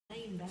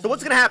So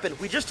what's gonna happen?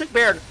 We just took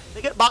Baron.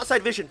 They get bot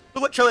side vision.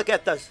 Look what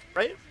Cho'Gath does,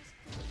 right?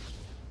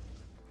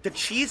 To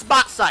cheese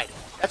bot side.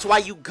 That's why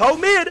you go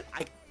mid.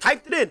 I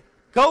typed it in.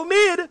 Go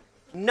mid,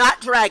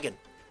 not dragon.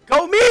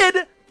 Go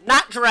mid,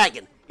 not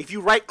dragon. If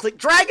you right click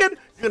dragon,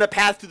 you're gonna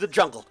path through the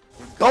jungle.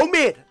 Go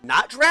mid,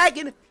 not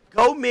dragon.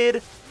 Go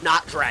mid,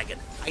 not dragon.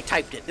 I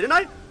typed it, didn't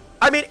I?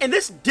 I mean, and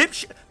this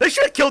dipshit, they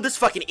should have killed this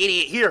fucking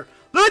idiot here.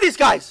 Look at these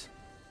guys.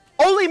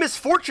 Only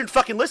Misfortune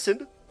fucking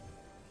listened.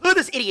 Look at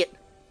this idiot.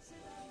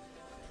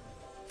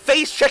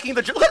 Face checking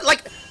the jungle.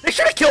 Like, they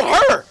should have killed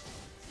her.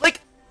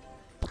 Like,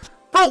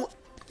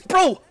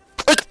 bro,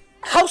 like,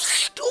 how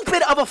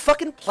stupid of a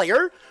fucking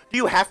player do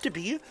you have to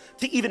be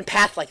to even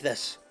path like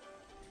this?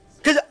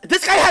 Because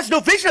this guy has no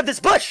vision of this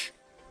bush.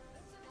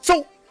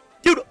 So,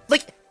 dude,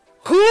 like,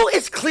 who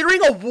is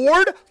clearing a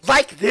ward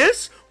like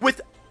this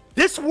with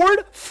this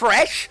ward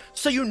fresh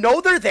so you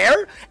know they're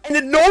there and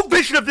then no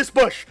vision of this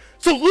bush?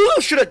 So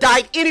Lulu should have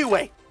died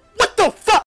anyway. What the fuck?